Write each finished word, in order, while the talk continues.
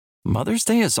Mother's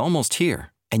Day is almost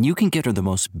here, and you can get her the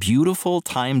most beautiful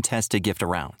time-tested gift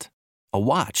around. A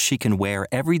watch she can wear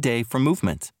every day from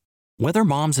Movement. Whether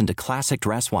mom's into classic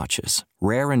dress watches,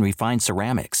 rare and refined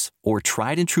ceramics, or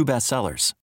tried and true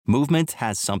bestsellers, Movement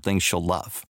has something she'll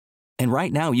love. And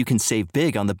right now you can save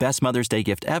big on the best Mother's Day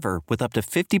gift ever with up to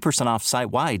 50% off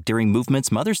site-wide during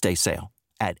Movement's Mother's Day sale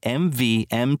at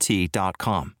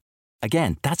MVMT.com.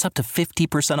 Again, that's up to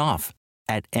 50% off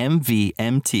at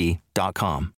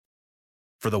MVMT.com.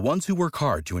 For the ones who work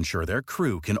hard to ensure their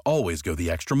crew can always go the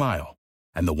extra mile,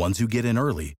 and the ones who get in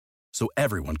early so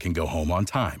everyone can go home on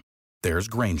time, there's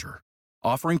Grainger,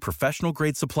 offering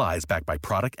professional-grade supplies backed by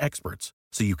product experts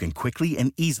so you can quickly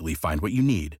and easily find what you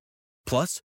need.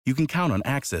 Plus, you can count on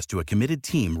access to a committed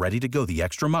team ready to go the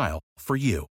extra mile for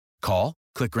you. Call,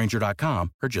 click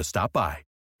Grainger.com, or just stop by.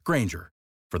 Grainger,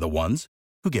 for the ones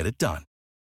who get it done.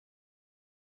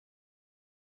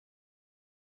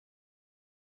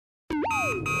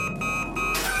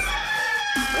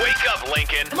 Wake up,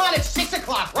 Lincoln. Come on, it's 6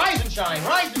 o'clock. Rise and shine,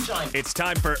 rise and shine. It's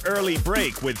time for Early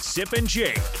Break with Sip and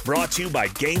Jake, brought to you by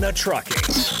Gaina Trucking.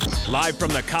 Live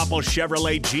from the Coppel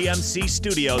Chevrolet GMC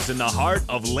studios in the heart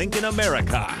of Lincoln,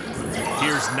 America.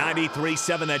 Here's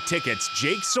 93.7 The Ticket's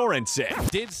Jake Sorensen.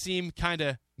 Did seem kind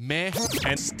of meh.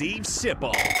 And Steve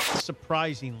Sipple.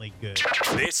 Surprisingly good.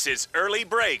 This is Early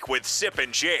Break with Sip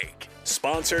and Jake,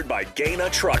 sponsored by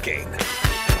Gaina Trucking.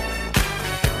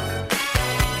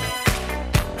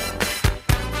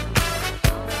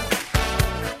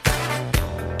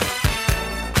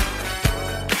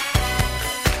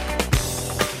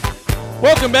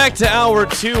 Welcome back to Hour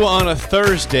 2 on a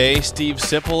Thursday. Steve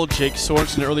Sipple, Jake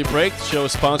Sorensen, Early Break. The show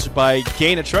is sponsored by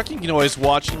Gaina Trucking. You can always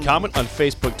watch and comment on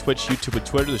Facebook, Twitch, YouTube, and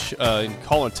Twitter. And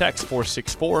call and text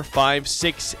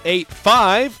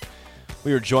 464-5685.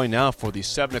 We are joined now for the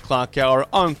 7 o'clock hour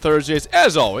on Thursdays,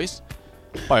 as always,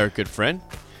 by our good friend,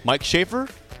 Mike Schaefer,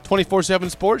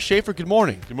 24/7 Sports. Schaefer, good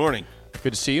morning. Good morning.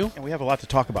 Good to see you. And we have a lot to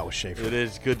talk about with Schaefer. It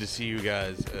is good to see you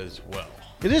guys as well.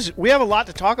 It is. We have a lot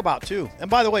to talk about, too. And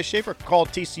by the way, Schaefer called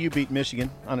TCU beat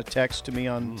Michigan on a text to me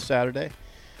on Saturday.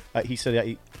 He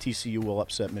said TCU will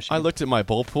upset Michigan. I looked at my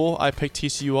bowl pool. I picked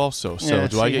TCU also. So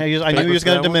do I get? I knew he was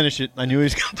going to diminish it.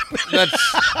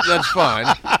 That's fine.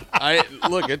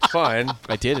 It's fine.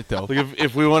 I did it though. Look,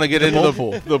 if we want to get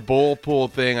into the bowl pool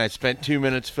thing, I spent 2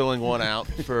 minutes filling one out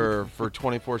for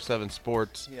 24/7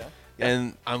 Sports. Yeah.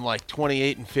 And I'm like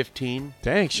 28-15.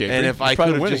 Dang, Schaefer. And if He's I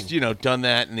probably could have winning. just, done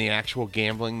that in the actual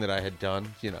gambling that I had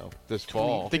done, this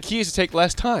fall. The key is to take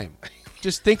less time.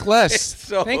 Just think less.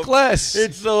 Think less.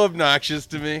 It's so obnoxious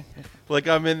to me. Like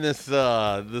I'm in this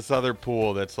this other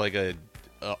pool that's like a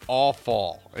all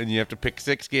fall, and you have to pick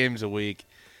 6 games a week,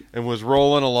 and was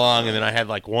rolling along, and then I had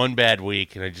like one bad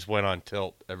week, and I just went on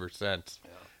tilt ever since.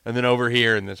 Yeah. And then over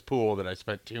here in this pool that I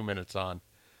spent 2 minutes on,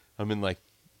 I'm in like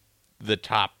the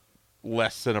top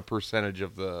less than a percentage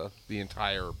of the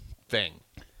entire thing,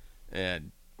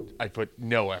 and I put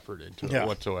no effort into it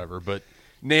whatsoever, but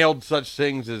nailed such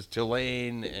things as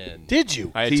Tulane and Did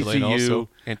you? I had TCU. Tulane also,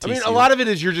 and TCU. I mean, a lot of it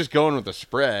is you're just going with the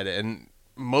spread, and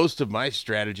most of my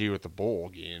strategy with the bowl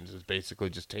games is basically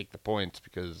just take the points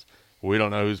because we don't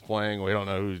know who's playing, we don't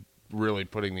know who's really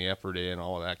putting the effort in,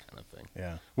 all of that kind of thing.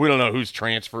 Yeah. We don't know whose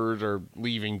transfers are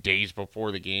leaving days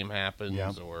before the game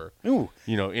happens or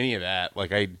any of that.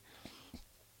 Like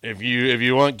If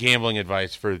you want gambling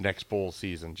advice for the next bowl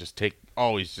season,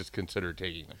 always consider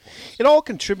taking the points. It all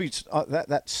contributes.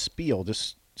 That spiel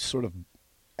just sort of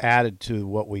added to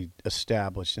what we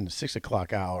established in the 6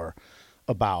 o'clock hour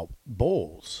about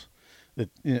bowls.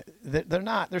 That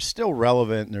they're still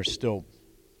relevant, and you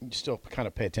still kind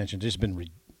of pay attention. There's been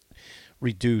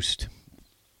reduced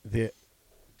the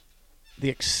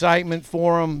excitement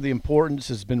for them. The importance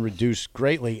has been reduced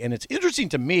greatly, and it's interesting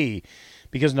to me.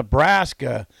 Because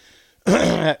Nebraska,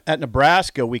 at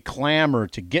Nebraska, we clamor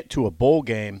to get to a bowl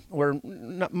game where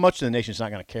much of the nation's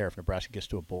not going to care if Nebraska gets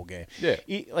to a bowl game. Yeah.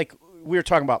 Like we were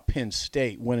talking about Penn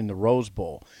State winning the Rose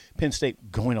Bowl. Penn State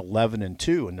going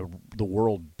 11-2, and the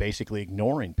world basically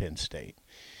ignoring Penn State.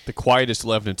 The quietest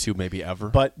 11-2 maybe ever.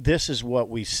 But this is what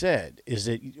we said, is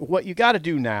that what you got to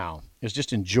do now is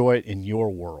just enjoy it in your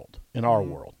world, in our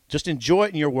world. Just enjoy it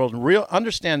in your world and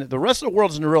understand that the rest of the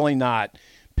world is really not –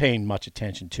 paying much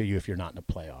attention to you if you're not in the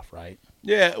playoff, right?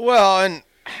 Yeah, well, and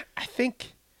I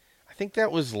think that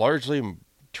was largely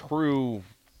true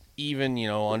even,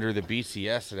 under the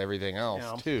BCS and everything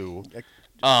else, too.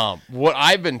 What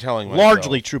I've been telling myself...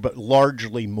 Largely true, but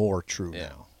largely more true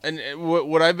now. And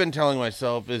what I've been telling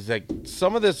myself is that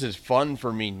some of this is fun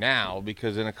for me now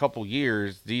because in a couple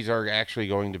years, these are actually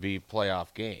going to be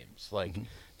playoff games. Like,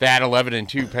 that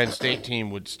 11-2 Penn State team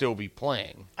would still be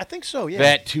playing. I think so, yeah.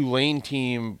 That Tulane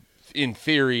team, in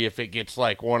theory, if it gets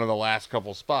like one of the last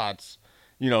couple spots,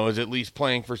 is at least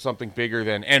playing for something bigger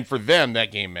than. And for them,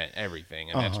 that game meant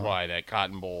everything, and that's why that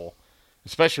Cotton Bowl,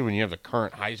 especially when you have the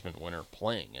current Heisman winner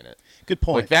playing in it. Good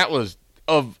point. Like that was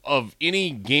of any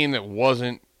game that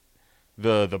wasn't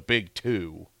the big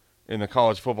two in the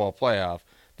college football playoff.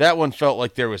 That one felt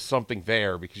like there was something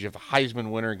there because you have the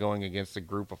Heisman winner going against a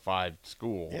group of 5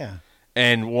 school. Yeah.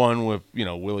 And one with,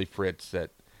 Willie Fritz, that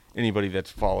anybody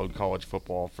that's followed college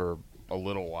football for a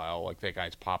little while, like that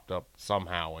guy's popped up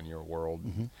somehow in your world.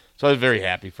 Mm-hmm. So I was very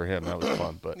happy for him. That was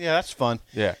fun. But yeah, that's fun.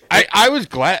 Yeah. I was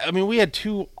glad. I mean, we had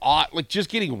 2 just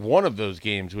getting one of those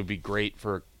games would be great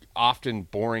for often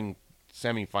boring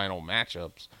semifinal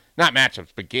matchups. Not matchups,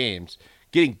 but games.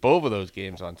 Getting both of those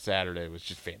games on Saturday was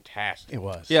just fantastic. It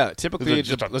was. Yeah, typically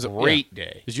it was a great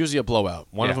day. It's usually a blowout.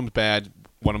 One of them's bad,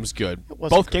 one of them's good.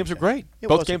 Both games are great. It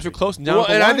Both was a games are good close. Well,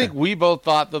 and I think we both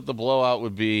thought that the blowout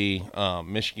would be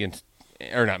Michigan,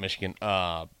 or not Michigan,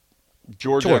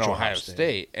 Georgia and Ohio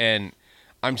State. And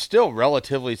I'm still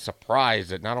relatively surprised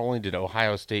that not only did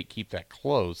Ohio State keep that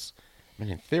close, I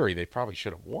mean, in theory, they probably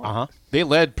should have won. They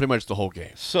led pretty much the whole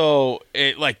game. So,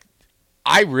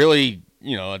 I really,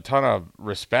 a ton of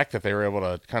respect that they were able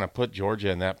to kind of put Georgia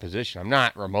in that position. I'm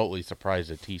not remotely surprised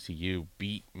that TCU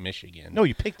beat Michigan. No,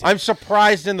 you picked it. I'm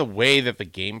surprised in the way that the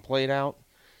game played out,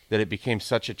 that it became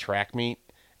such a track meet,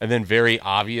 and then very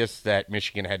obvious that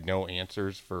Michigan had no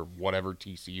answers for whatever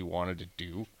TCU wanted to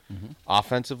do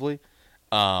offensively.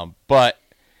 But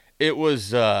it was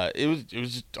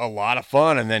just a lot of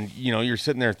fun. And then, you're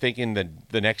sitting there thinking that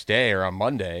the next day or on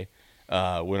Monday,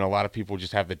 when a lot of people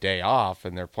just have the day off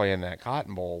and they're playing that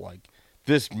Cotton Bowl, like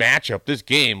this matchup, this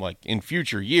game, like in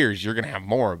future years, you're going to have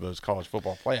more of those college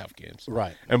football playoff games.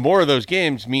 Right. And more of those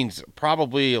games means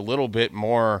probably a little bit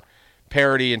more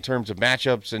parity in terms of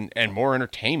matchups and more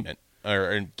entertainment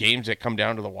and games that come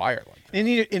down to the wire like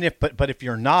that. But if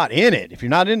you're not in it, if you're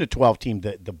not in the 12 team,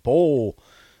 the bowl,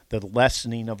 the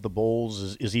lessening of the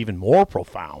bowls is even more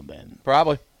profound then.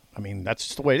 Probably. I mean, that's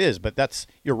just the way it is. But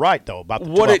you're right though about the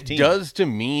 12 what it team. does to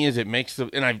me is it makes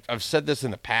and I've said this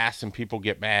in the past and people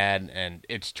get mad, and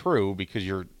it's true because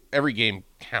every game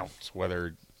counts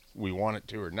whether we want it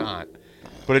to or not.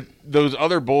 But those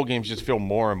other bowl games just feel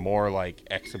more and more like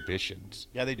exhibitions.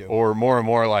 Yeah, they do. Or more and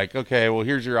more like, okay, well,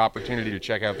 here's your opportunity to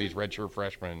check out these redshirt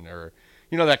freshmen, or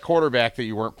that quarterback that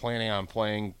you weren't planning on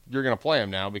playing. You're going to play him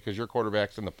now because your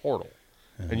quarterback's in the portal,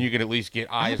 and you can at least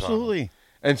get eyes on him. Absolutely.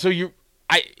 And so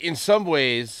in some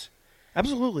ways,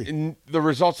 absolutely, the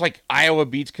results like Iowa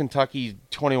beats Kentucky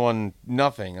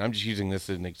 21-0. I'm just using this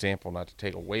as an example, not to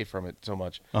take away from it so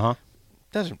much.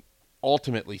 Doesn't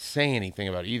ultimately say anything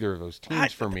about either of those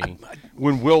teams for me.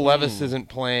 When Will Levis isn't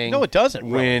playing, no, it doesn't.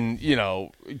 When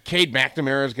Cade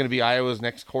McNamara is going to be Iowa's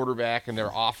next quarterback, and their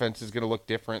offense is going to look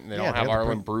different, and they don't have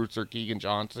Arlen Bruce or Keegan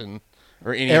Johnson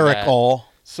or any Eric of that. All.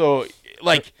 So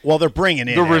they're bringing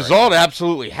in the Eric. result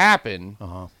absolutely happened.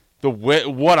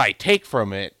 What I take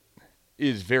from it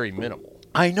is very minimal.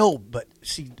 I know, but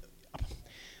see,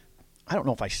 I don't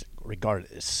know if I regard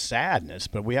it as sadness,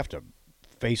 but we have to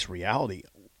face reality.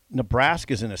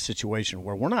 Nebraska's in a situation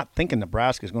where we're not thinking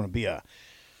Nebraska is going to be a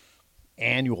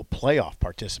annual playoff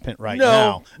participant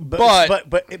now.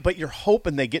 But you're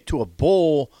hoping they get to a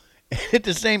bowl. At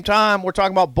the same time, we're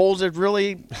talking about bowls that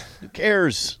really, who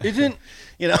cares? Isn't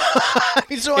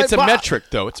it's a metric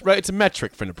though. It's a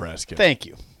metric for Nebraska. Thank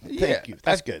you. Thank you.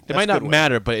 That's good. It might not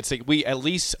matter, but it's like we at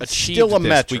least achieved still a this.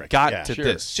 metric. We got to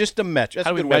this. It's just a metric.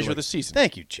 How do we measure the season?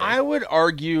 Thank you, Jay. I would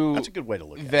argue that's a good way to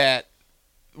look at that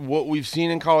what we've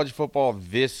seen in college football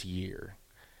this year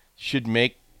should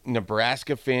make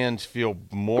Nebraska fans feel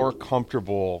more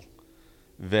comfortable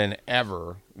than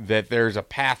ever that there's a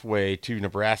pathway to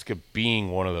Nebraska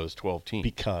being one of those 12 teams.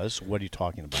 Because what are you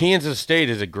talking about? Kansas State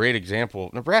is a great example.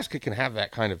 Nebraska can have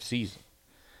that kind of season.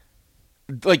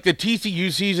 Like the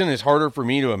TCU season is harder for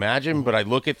me to imagine, but I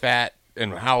look at that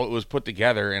and how it was put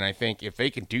together, and I think if they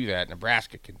can do that,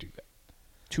 Nebraska can do that.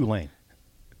 Tulane.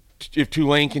 If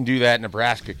Tulane can do that,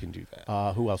 Nebraska can do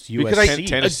that. Who else? USC.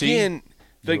 Tennessee. Again,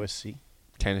 USC.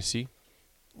 Tennessee.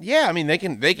 Yeah, I mean they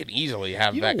can easily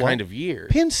have that kind of year.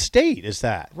 Penn State is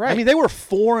that. Right. I mean they were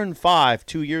 4-5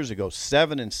 2 years ago,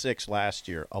 7-6 last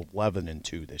year,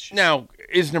 11-2 this year. Now,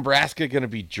 is Nebraska going to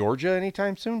be Georgia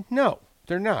anytime soon? No,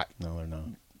 they're not. No, they're not.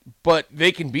 But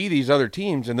they can be these other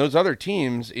teams, and those other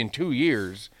teams in 2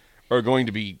 years are going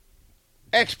to be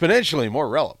exponentially more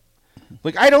relevant.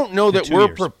 Like, I don't know that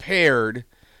we're prepared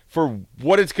for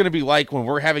what it's going to be like when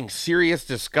we're having serious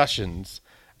discussions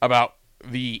about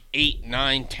the 8,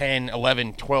 9, 10,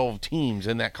 11, 12 teams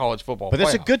in that college football But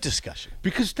that's a playoff. good discussion.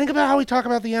 Because think about how we talk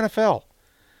about the NFL.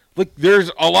 Like, there's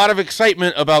a lot of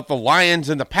excitement about the Lions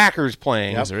and the Packers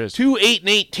playing. Yes, there is. 2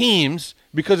 8-8 teams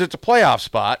because it's a playoff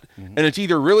spot, and it's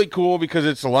either really cool because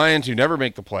it's the Lions who never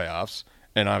make the playoffs,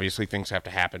 and obviously things have to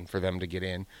happen for them to get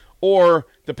in, or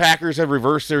the Packers have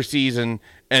reversed their season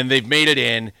and they've made it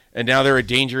in, and now they're a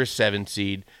dangerous 7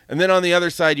 seed. And then on the other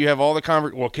side, you have all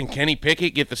the well, can Kenny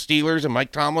Pickett get the Steelers and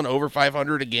Mike Tomlin over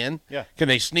 500 again? Yeah. Can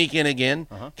they sneak in again?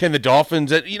 Can the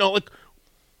Dolphins, Now we're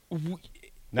you're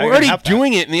gonna already have that.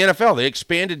 doing it in the NFL. They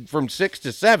expanded from 6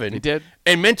 to 7. They did.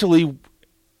 And mentally,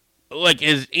 like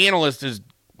as analysts, as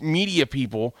media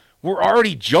people, we're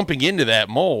already jumping into that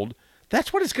mold.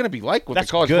 That's what it's going to be like with That's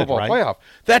the college good, football right? playoff.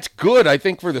 That's good, I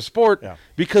think, for the sport Yeah.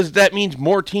 because that means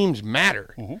more teams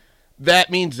matter. That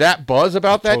means that buzz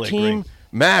about that Totally team agree.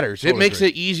 matters. It Totally makes agree.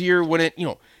 it easier when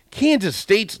Kansas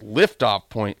State's liftoff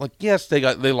point. Like, yes, they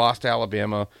lost to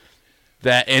Alabama.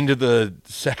 That end of the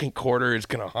second quarter is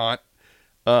going to haunt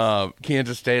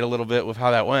Kansas State a little bit with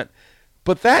how that went.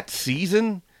 But that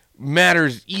season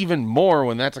matters even more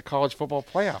when that's a college football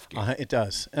playoff game. It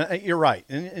does. You're right.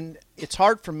 And it's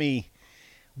hard for me.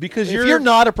 Because If you're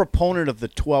not a proponent of the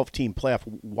 12-team playoff,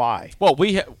 why? Well,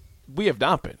 we have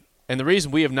not been. And the reason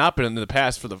we have not been in the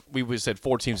past we said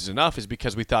 4 teams is enough is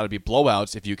because we thought it'd be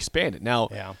blowouts if you expand it. Now,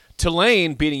 Yeah.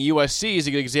 Tulane beating USC is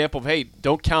a good example of, hey,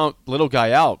 don't count little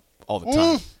guy out all the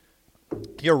time.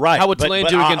 You're right. How would Tulane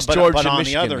do against but Georgia and on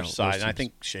Michigan, the other though, side, those and I teams?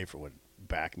 think Schaefer would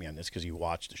back me on this because you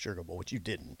watched the Sugar Bowl, which you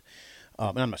didn't.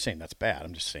 And I'm not saying that's bad.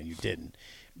 I'm just saying you didn't.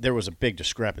 There was a big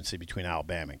discrepancy between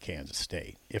Alabama and Kansas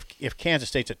State. If Kansas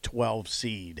State's a 12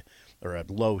 seed or a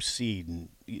low seed, and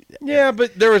Yeah,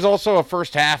 but there was also a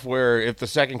first half where if the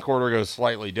second quarter goes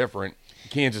slightly different,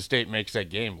 Kansas State makes that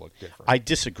game look different. I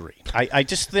disagree. I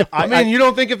just think you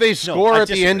don't think if they score I at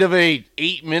the end of a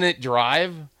 8-minute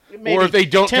drive, maybe or if they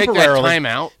don't take that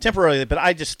timeout, temporarily, but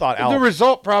I just thought the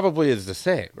result probably is the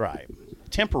same. right.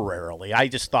 Temporarily, I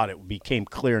just thought it became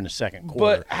clear in the second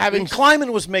quarter. But having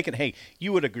Kleiman was making, hey,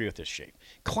 you would agree with this, Shape.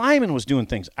 Kleiman was doing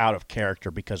things out of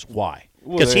character because why?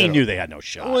 Because he knew they had no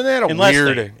shot. Well, they had a Unless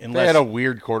they had a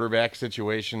weird quarterback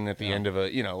situation at the end of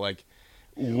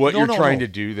what you're trying to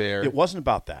do there. It wasn't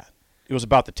about that. It was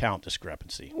about the talent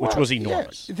discrepancy, which was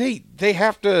enormous. Yeah, they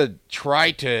have to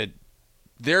try to.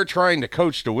 They're trying to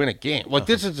coach to win a game. Like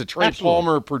this is a Trey Absolutely.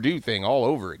 Palmer Purdue thing all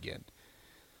over again.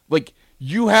 Like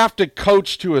you have to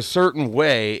coach to a certain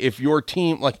way if your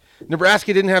team, like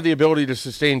Nebraska didn't have the ability to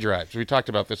sustain drives. We talked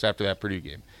about this after that Purdue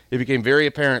game. It became very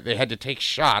apparent they had to take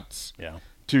shots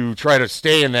to try to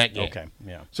stay in that game. Okay,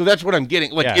 yeah. So that's what I'm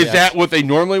getting. Like, Yeah, is yeah. that what they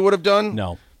normally would have done?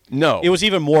 No. No. It was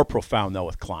even more profound, though,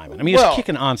 with Kleiman. I mean, Well- he's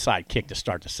kicking an onside kick to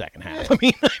start the second half. I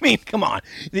mean, come on.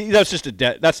 That's just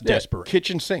that's desperate.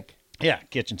 kitchen sink. Yeah,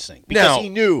 kitchen sink. Because Now- he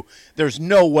knew there's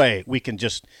no way we can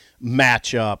just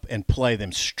match up and play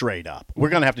them straight up. We're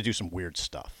going to have to do some weird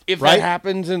stuff. If right? that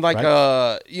happens in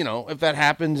if that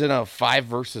happens in a 5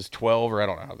 versus 12, or I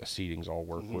don't know how the seedings all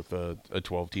work with a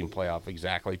 12-team playoff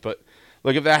exactly, but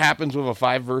like if that happens with a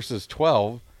 5 versus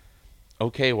 12,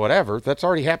 okay, whatever. That's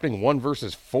already happening 1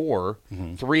 versus 4,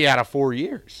 3 out of 4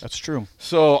 years. That's true.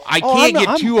 So I Oh, can't I'm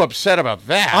not- get too upset about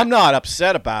that. I'm not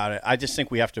upset about it. I just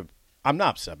think we have to. I'm not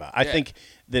upset about it. I think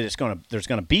that there's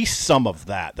going to be some of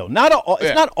that, though.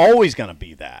 It's not always going to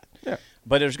be that. Yeah.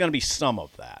 But there's going to be some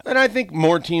of that. And I think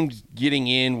more teams getting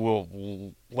in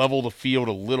will level the field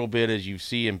a little bit, as you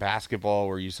see in basketball,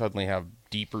 where you suddenly have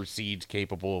deeper seeds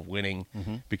capable of winning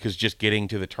because just getting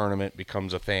to the tournament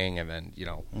becomes a thing. And then,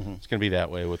 it's going to be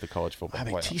that way with the college football I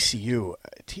mean, playoff.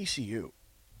 TCU.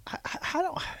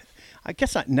 I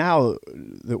guess now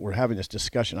that we're having this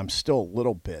discussion, I'm still a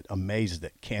little bit amazed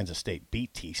that Kansas State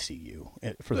beat TCU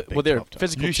for the Big Well, they're 12 tournament.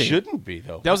 physical You team. shouldn't be,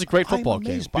 though. That was a great I'm football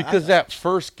game. amazed by- Because that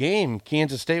first game,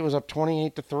 Kansas State was up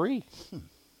 28-3.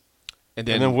 And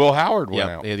And then Will Howard went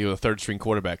yeah, out. they had to go to the third-string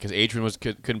quarterback because Adrian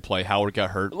couldn't play. Howard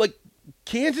got hurt. Like,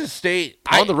 Kansas State...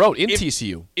 On the road, in if-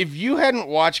 TCU. If you hadn't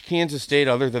watched Kansas State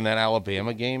other than that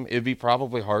Alabama game, it'd be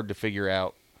probably hard to figure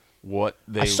out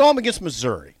I saw him against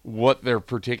Missouri. what they're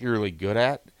particularly good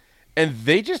at. And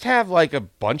they just have like a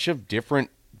bunch of different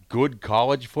good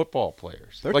college football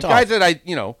players. They're like tough. guys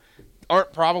that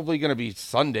aren't probably going to be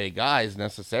Sunday guys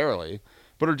necessarily,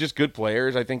 but are just good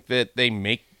players. I think that they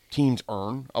make teams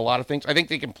earn a lot of things. I think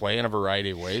they can play in a variety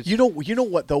of ways. You know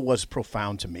what though was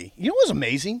profound to me. You know what was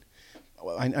amazing?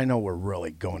 I know we're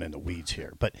really going in the weeds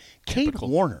here, but Cade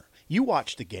Warner. You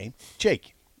watched the game,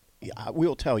 Jake. We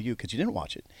will tell you because you didn't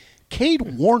watch it. Cade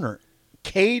Warner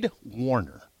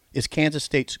is Kansas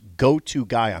State's go-to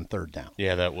guy on third down.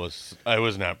 Yeah, I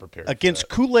was not prepared against for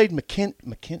that. Kool-Aid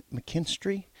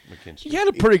McKinstry. He had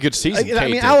a pretty good season. I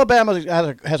mean, Alabama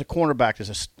has a cornerback that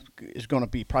is going to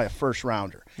be probably a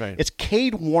first-rounder. Right. It's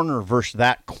Cade Warner versus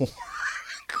that corner.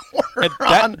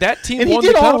 That team and won he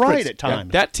did the all conference. right at times.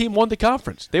 Yeah, that team won the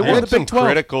conference. They They won had the some Big 12.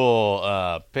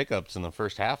 critical pickups in the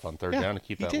first half on third Yeah, down to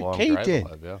keep he that did. long Cade drive did.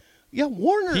 alive. Yeah. Yeah,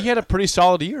 Warner. He had a pretty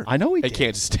solid year. I know he at did.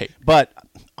 Kansas State. But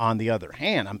on the other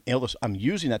hand, I'm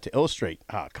using that to illustrate.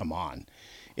 Come on,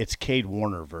 it's Cade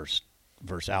Warner versus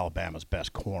Alabama's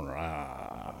best corner.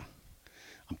 I'm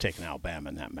taking Alabama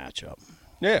in that matchup.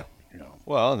 Yeah. You know.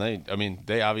 Well,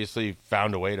 they obviously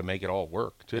found a way to make it all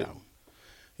work too.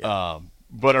 Yeah.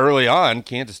 But early on,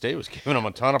 Kansas State was giving them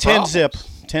a ton of 10 problems. zip.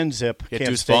 Yeah, Kansas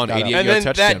dude's State fun, got 88 up. And yard then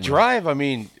touchdown that run. drive,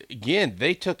 again,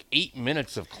 they took 8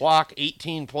 minutes of clock,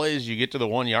 18 plays. You get to the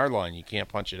 1 yard line, you can't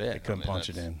punch it in. They couldn't punch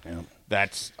it in. Yeah.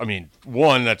 That's,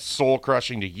 one, that's soul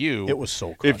crushing to you. It was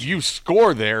soul crushing. If you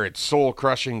score there, it's soul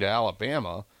crushing to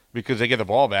Alabama because they get the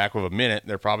ball back with a minute.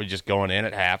 They're probably just going in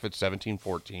at half at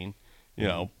 17-14. You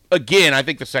know, again, I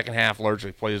think the second half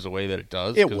largely plays the way that it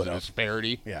does. It because would the have.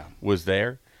 disparity Yeah. was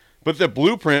there. But the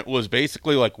blueprint was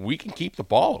basically like, we can keep the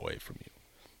ball away from you.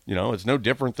 You know, it's no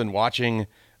different than watching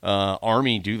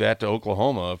Army do that to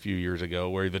Oklahoma a few years ago,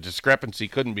 where the discrepancy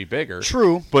couldn't be bigger.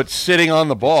 True. But sitting on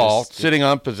the ball, sitting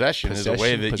on possession is a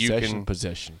way that you possession, can.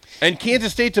 possession. And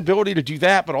Kansas State's ability to do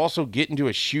that, but also get into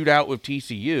a shootout with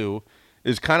TCU,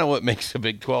 is kind of what makes the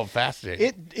Big 12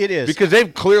 fascinating. It is. Because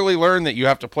they've clearly learned that you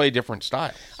have to play different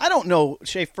styles. I don't know,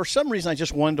 Schaefer. For some reason, I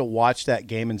just wanted to watch that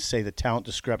game and say the talent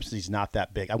discrepancy is not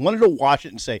that big. I wanted to watch it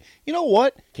and say, you know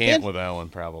what? Can't with Allen,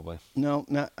 probably. No,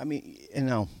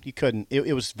 you couldn't.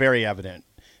 It was very evident.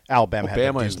 Alabama had the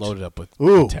Alabama is dudes. loaded up with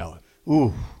Ooh. talent.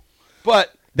 Ooh.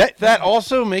 But That- that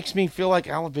also makes me feel like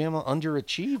Alabama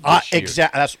underachieved this year.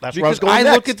 Exactly. That's where I Because was going I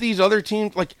next. look at these other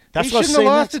teams, like, That's they what I was shouldn't have saying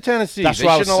lost next. to Tennessee. That's They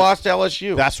what I shouldn't have was- lost to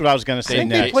LSU. That's what I was going to I say think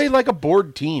next. they played like a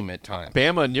board team at times.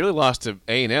 Bama nearly lost to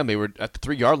A&M. They were at the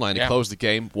 3-yard line to Yeah. close the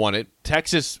game, won it.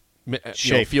 Texas,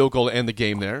 Schaefer. field goal to end the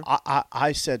game there.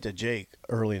 I said to Jake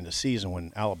early in the season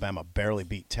when Alabama barely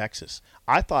beat Texas,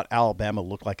 I thought Alabama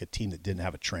looked like a team that didn't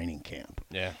have a training camp.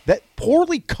 Yeah. That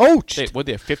poorly coached.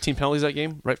 They have 15 penalties that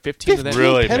game, right? 15 to that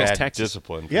Really game? bad Texas.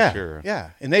 discipline, for yeah, sure.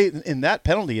 yeah. And that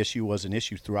penalty issue was an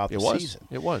issue throughout the It was. season.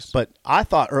 It was. But I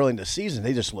thought early in the season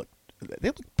they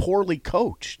looked poorly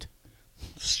coached.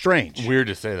 Strange. Weird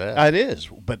to say that. It is,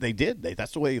 but they did.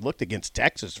 That's the way they looked against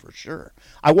Texas for sure.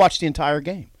 I watched the entire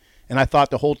game, and I thought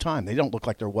the whole time they don't look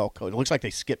like they're well coached. It looks like they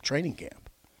skipped training camp.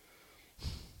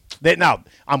 Now,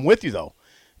 I'm with you though.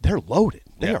 They're loaded.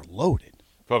 They are loaded.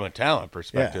 From a talent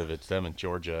perspective, it's them and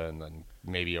Georgia and then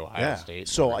maybe Ohio State.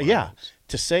 So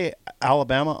to say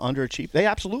Alabama underachieved, they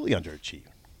absolutely underachieved.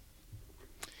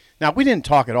 Now we didn't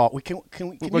talk at all.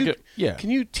 Can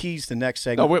you tease the next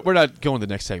segment? No, we're not going to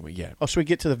the next segment yet. Oh, so we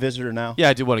get to the visitor now? Yeah,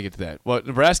 I do want to get to that. Well,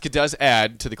 Nebraska does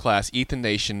add to the class Ethan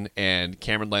Nation and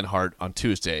Cameron Lenhart on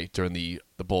Tuesday during the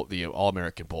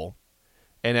All-American Bowl.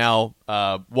 And now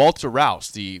Walter Rouse,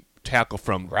 the tackle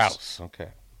from Rouse, okay.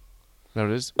 That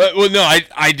it is? Well, no,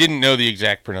 I didn't know the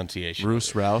exact pronunciation.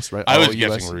 Rouse, right? I was R-O-U-S-E.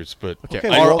 guessing Roos, but Okay, if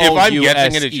I'm guessing it, it's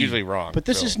R-O-U-S-E. usually wrong. But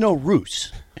this so. is no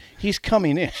Roos. He's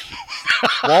coming in.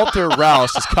 Walter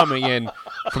Rouse is coming in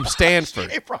from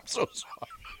Stanford. I'm so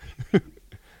sorry.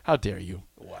 How dare you?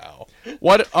 Wow.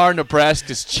 What are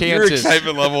Nebraska's Your chances?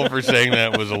 excitement level for saying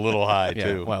that was a little high,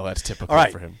 Yeah, too. well, that's typical All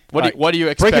right. for him. All right. What do you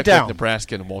Break expect it down. with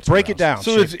Nebraska and Walter Break Rouse? it down.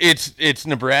 So it's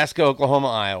Nebraska, Oklahoma,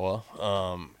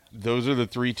 Iowa. Those are the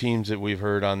three teams that we've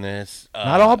heard on this.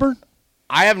 Not Auburn?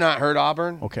 I have not heard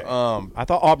Auburn. Okay. I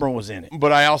thought Auburn was in it.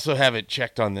 But I also haven't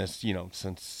checked on this,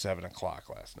 since 7 o'clock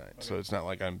last night. So it's not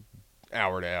like I'm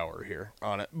hour to hour here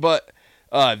on it. But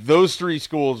those three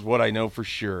schools, what I know for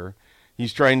sure,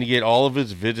 he's trying to get all of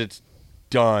his visits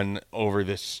done over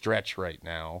this stretch right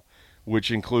now,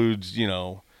 which includes,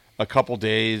 a couple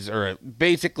days or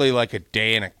basically like a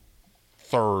day and a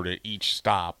third at each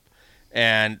stop.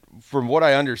 And from what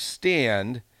I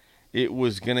understand, it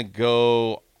was going to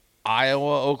go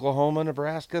Iowa, Oklahoma,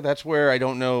 Nebraska. That's where I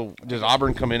don't know. Does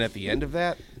Auburn come in at the end of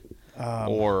that?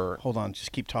 Or Hold on.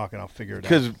 Just keep talking. I'll figure it out.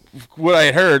 because what I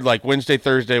had heard, like Wednesday,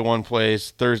 Thursday, one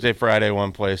place, Thursday, Friday,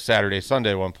 one place, Saturday,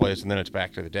 Sunday, one place, and then it's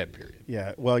back to the dead period.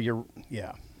 Yeah. Well,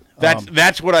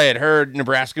 That's what I had heard.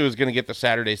 Nebraska was going to get the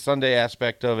Saturday, Sunday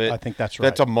aspect of it. I think that's right.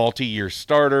 That's a multi-year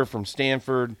starter from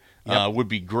Stanford. Would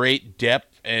be great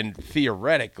depth and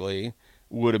theoretically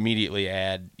would immediately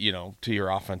add, to your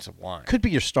offensive line. could be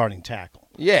your starting tackle.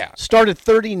 Yeah. Started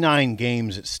 39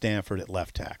 games at Stanford at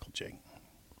left tackle, Jake.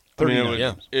 I mean,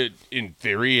 39 games. in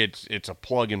theory, it's a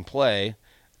plug and play.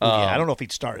 I don't know if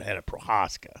he'd start ahead of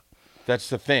Prohaska. That's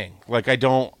the thing. Like,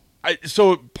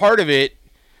 so part of it,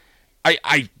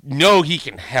 I know he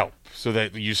can help, so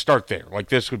that you start there. Like,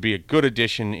 this would be a good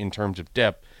addition in terms of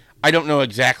depth. I don't know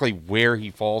exactly where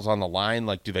he falls on the line.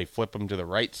 Like, do they flip him to the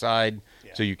right side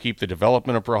so you keep the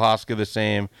development of Prohaska the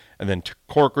same, and then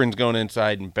Corcoran's going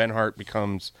inside and Benhart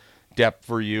becomes depth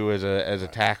for you as a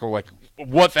tackle? Like,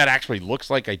 what that actually looks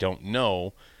like, I don't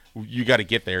know. You got to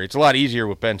get there. It's a lot easier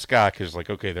with Ben Scott because, like,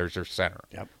 okay, there's their center.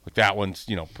 Yep. Like, that one's,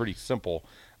 pretty simple.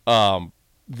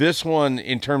 This one,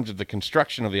 in terms of the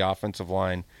construction of the offensive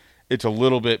line, it's a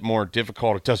little bit more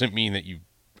difficult. It doesn't mean that you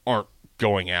aren't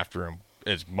going after him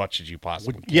as much as you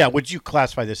possibly can. Yeah, would you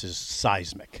classify this as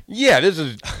seismic? Yeah, this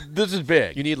is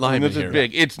big. You need linemen This here. is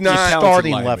big. It's not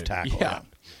Starting lineman. left tackle. Yeah.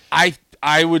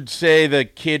 I would say the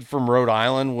kid from Rhode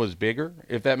Island was bigger,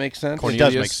 if that makes sense. It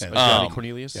does make sense. Johnny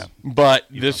Cornelius. Yeah. But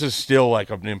this is still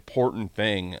like an important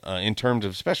thing in terms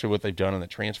of especially what they've done in the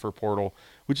transfer portal,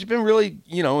 which has been really,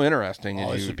 interesting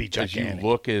This would be as you gigantic.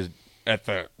 look at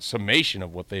the summation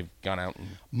of what they've gone out and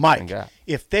Mike, got.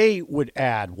 if they would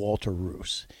add Walter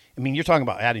Roos, I mean, you're talking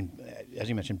about adding, as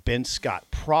you mentioned, Ben Scott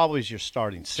probably is your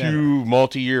starting center. 2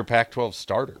 multi-year Pac-12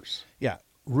 starters. Yeah,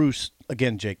 Roos,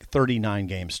 again, Jake,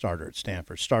 39-game starter at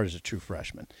Stanford, started as a true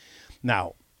freshman.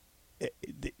 Now,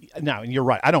 and you're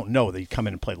right, I don't know that he'd come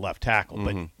in and play left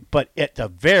tackle, but at the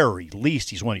very least,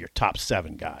 he's one of your top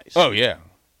 7 guys. Oh, yeah.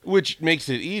 Which makes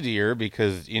it easier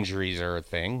because injuries are a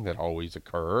thing that always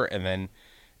occur. And then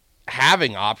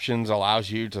having options allows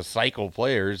you to cycle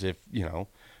players if,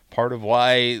 part of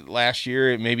why last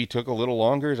year it maybe took a little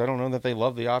longer is I don't know that they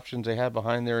love the options they had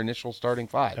behind their initial starting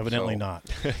 5. Evidently not.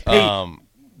 Hey,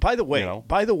 by the way,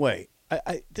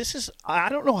 I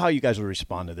don't know how you guys would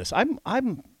respond to this.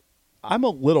 I'm a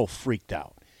little freaked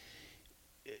out.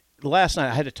 Last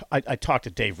night I talked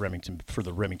to Dave Remington for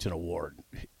the Remington Award,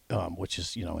 which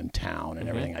is in town and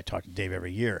everything. I talk to Dave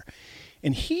every year,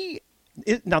 and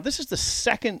now this is the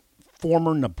second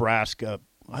former Nebraska.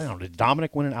 I don't know. Did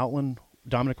Dominic win an Outland?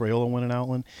 Dominic Raiola win an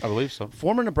Outland? I believe so.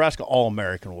 Former Nebraska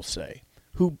All-American, will say.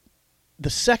 Who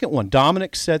the second one?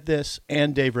 Dominic said this,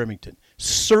 and Dave Remington.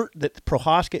 That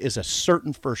Prohaska is a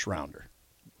certain first rounder.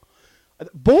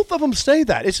 Both of them say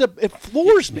that. It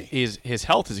floors me. His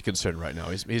health is a concern right now.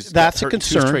 That's a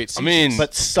concern. I mean,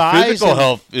 but size physical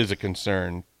health is a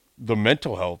concern. The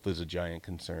mental health is a giant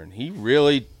concern. He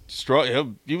really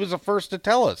struggled. He was the first to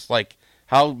tell us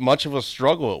how much of a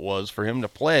struggle it was for him to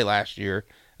play last year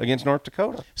against North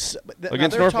Dakota.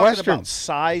 Against Northwestern. Talking about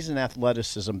size and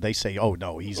athleticism, they say, "Oh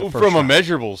no, he's a first from a rounder."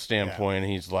 measurable standpoint,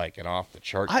 he's like an off the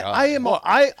chart guy.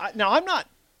 Now I'm not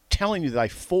telling you that I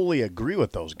fully agree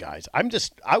with those guys.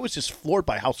 I was just floored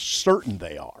by how certain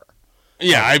they are.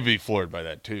 Yeah, I'd be floored by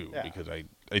that too because I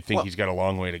think he's got a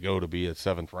long way to go to be a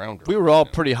 7th rounder. We were all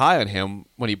pretty high on him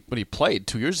when he played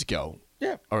 2 years ago.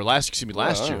 Yeah, or last year,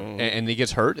 and he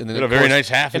gets hurt, and then he had a very nice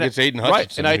half against Aiden Hutchinson,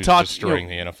 right? And I talked destroying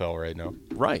the NFL right now.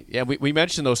 Right? Yeah, we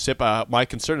mentioned those my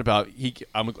concern about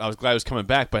I was glad he was coming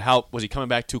back, but how was he coming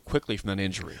back too quickly from that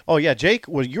injury? Oh yeah, Jake,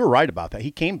 you were right about that. He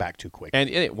came back too quick.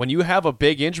 And when you have a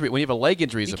big injury, when you have a leg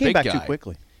injury, he's a big guy. He came back too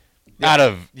quickly. Out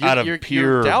of pure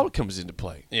your doubt comes into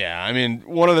play. Yeah, I mean,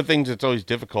 one of the things that's always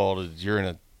difficult is you're in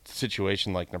a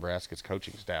situation like Nebraska's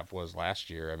coaching staff was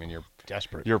last year. I mean, you're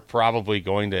desperate. You're probably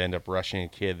going to end up rushing a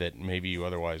kid that maybe you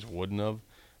otherwise wouldn't have,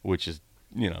 which is,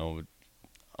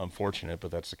 unfortunate,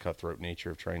 but that's the cutthroat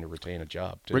nature of trying to retain a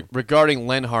job, too. Regarding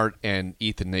Lenhart and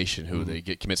Ethan Nation, who they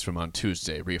get commits from on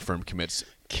Tuesday, reaffirmed commits.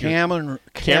 Cameron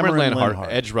Lenhart,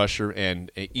 edge rusher,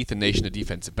 and Ethan Nation, a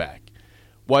defensive back.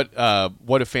 What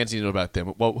do fans need to know about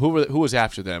them? Well, who was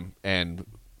after them, and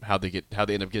how they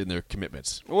end up getting their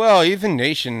commitments? Well, Ethan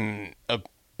Nation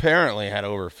apparently had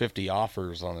over 50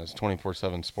 offers on his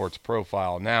 24/7 Sports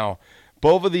profile. Now,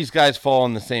 both of these guys fall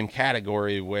in the same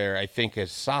category where I think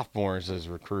as sophomores, as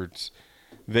recruits,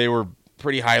 they were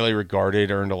pretty highly regarded,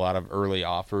 earned a lot of early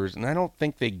offers, and I don't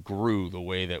think they grew the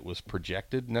way that was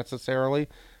projected necessarily.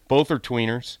 Both are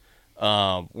tweeners.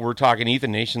 We're talking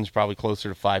Ethan Nation's probably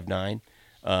closer to 5'9"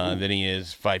 than he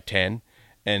is 5'10".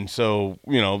 And so,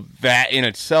 that in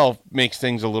itself makes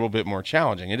things a little bit more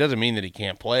challenging. It doesn't mean that he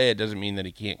can't play. It doesn't mean that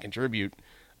he can't contribute.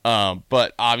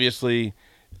 But obviously,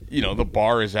 the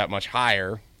bar is that much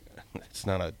higher. It's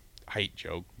not a height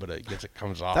joke, but I guess it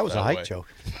comes off that was that a height way. joke.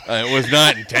 It was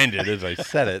not intended as I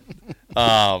said it.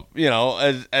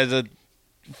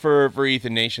 For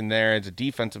Ethan Nation there as a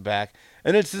defensive back.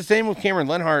 And it's the same with Cameron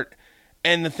Lenhart.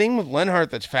 And the thing with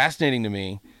Lenhart that's fascinating to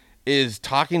me is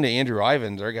talking to Andrew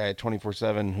Ivins, our guy at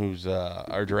 24/7, who's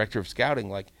our director of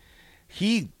scouting.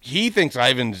 He thinks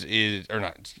he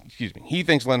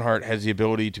thinks Lenhart has the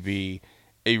ability to be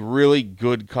a really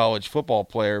good college football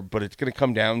player, but it's going to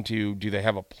come down to, do they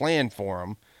have a plan for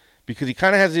him? Because he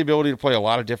kind of has the ability to play a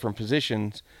lot of different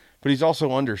positions, but he's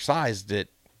also undersized at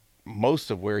most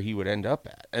of where he would end up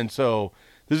at. And so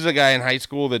this is a guy in high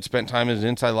school that spent time as an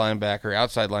inside linebacker,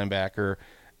 outside linebacker,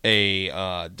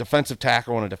 a defensive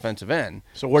tackle, and a defensive end.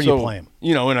 So where do you play him?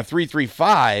 You know, in a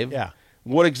 3-3-5, Yeah.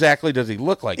 What exactly does he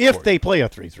look like? If they play a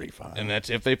 3-3-5. And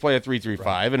that's if they play a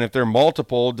 3-3-5. And if they're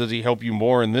multiple, does he help you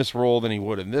more in this role than he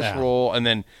would in this role? And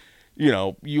then, you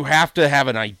know, you have to have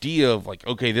an idea of like,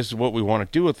 okay, this is what we want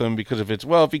to do with him, because if it's,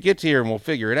 well, if he gets here and we'll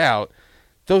figure it out,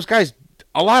 those guys,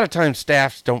 a lot of times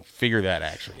staffs don't figure that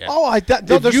actually out. Oh,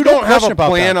 if you don't have a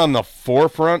plan on the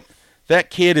forefront, that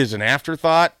kid is an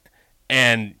afterthought.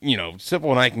 And, you know,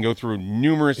 Sipple and I can go through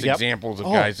numerous examples of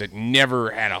guys that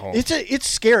never had a home. It's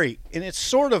scary. And it's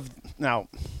sort of, now,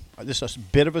 this is a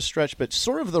bit of a stretch, but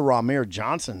sort of the Ramir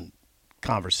Johnson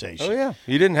conversation. Oh, yeah.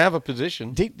 He didn't have a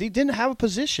position. He didn't have a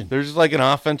position. There's like an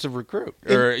offensive recruit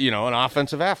or, you know, an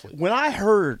offensive athlete. When I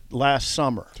heard last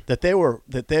summer that they were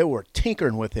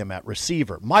tinkering with him at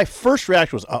receiver, my first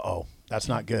reaction was, uh-oh, that's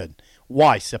not good.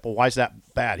 Why, Sipple? Why is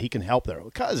that bad? He can help there.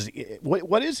 Because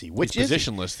what is he? Which He's is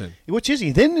positionless then. Which is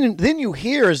he? Then you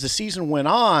hear as the season went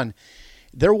on,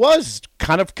 there was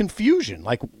kind of confusion.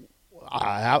 Like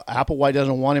Applewhite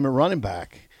doesn't want him at running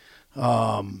back,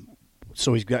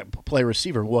 so he's got to play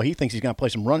receiver. Well, he thinks he's going to play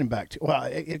some running back too. Well,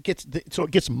 it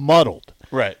gets muddled.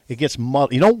 Right. It gets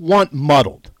muddled. You don't want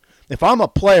muddled. If I'm a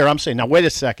player, I'm saying, now wait a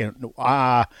second.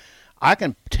 I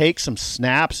can take some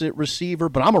snaps at receiver,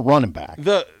 but I'm a running back.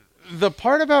 The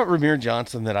part about Ramir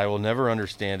Johnson that I will never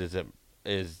understand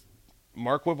is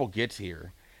Mark Whipple gets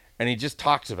here, and he just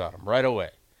talks about him right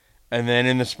away. And then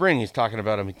in the spring, he's talking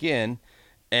about him again.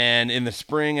 And in the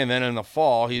spring and then in the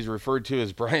fall, he's referred to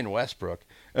as Brian Westbrook.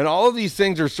 And all of these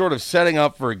things are sort of setting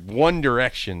up for one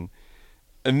direction.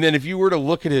 And then if you were to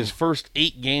look at his first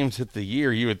 8 games of the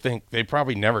year, you would think they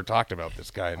probably never talked about this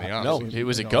guy in the offseason. No, it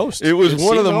was a ghost. It was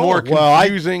one of the more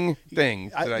confusing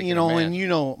things that I can imagine. And you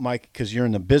know, Mike, because you're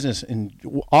in the business, and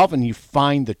often you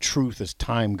find the truth as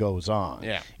time goes on.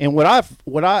 Yeah. And what I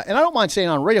don't mind saying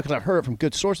on radio because I've heard it from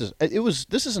good sources.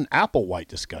 This is an Applewhite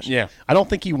discussion. Yeah. I don't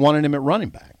think he wanted him at running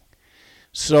back.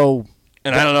 So.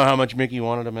 And I don't know how much Mickey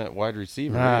wanted him at wide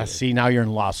receiver. See, now you're in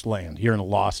lost land. You're in a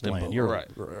lost land. You're right.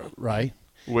 Right.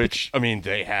 Which, I mean,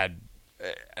 they had,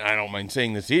 and I don't mind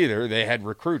saying this either, they had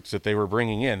recruits that they were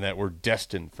bringing in that were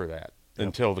destined for that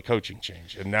until the coaching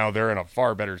changed. And now they're in a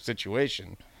far better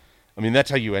situation. I mean, that's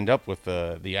how you end up with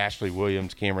the Ashley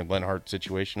Williams, Cameron Lenhart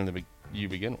situation you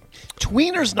begin with.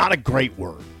 Tweener's not a great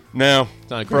word. No.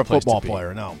 It's not a For great a place football to be.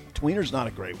 player, no. Tweener's not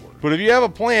a great word. But if you have a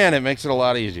plan, it makes it a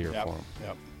lot easier for them.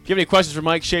 Yep. If you have any questions for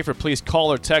Mike Schaefer, please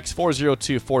call or text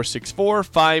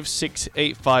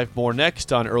 402-464-5685. More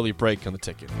next on Early Break on the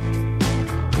Ticket.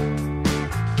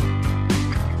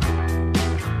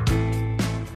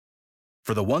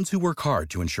 For the ones who work hard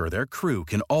to ensure their crew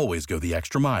can always go the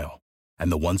extra mile,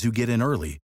 and the ones who get in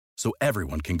early so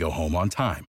everyone can go home on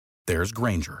time, there's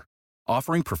Grainger,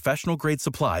 offering professional-grade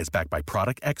supplies backed by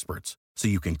product experts so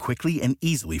you can quickly and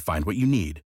easily find what you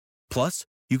need. Plus,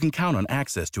 you can count on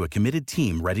access to a committed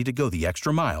team ready to go the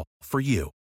extra mile for you.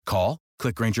 Call,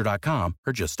 click Grainger.com,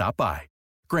 or just stop by.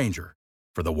 Grainger,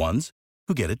 for the ones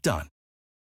who get it done.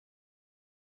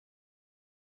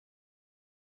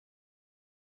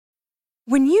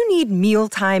 When you need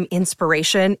mealtime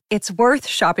inspiration, it's worth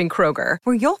shopping Kroger,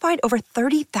 where you'll find over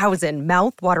 30,000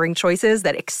 mouth-watering choices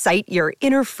that excite your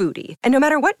inner foodie. And no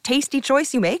matter what tasty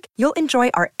choice you make, you'll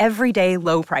enjoy our everyday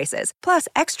low prices, plus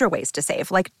extra ways to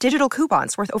save, like digital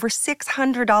coupons worth over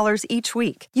 $600 each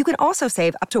week. You can also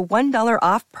save up to $1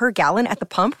 off per gallon at the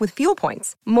pump with fuel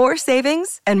points. More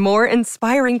savings and more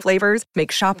inspiring flavors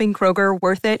make shopping Kroger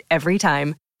worth it every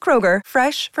time. Kroger,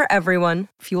 fresh for everyone.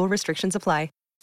 Fuel restrictions apply.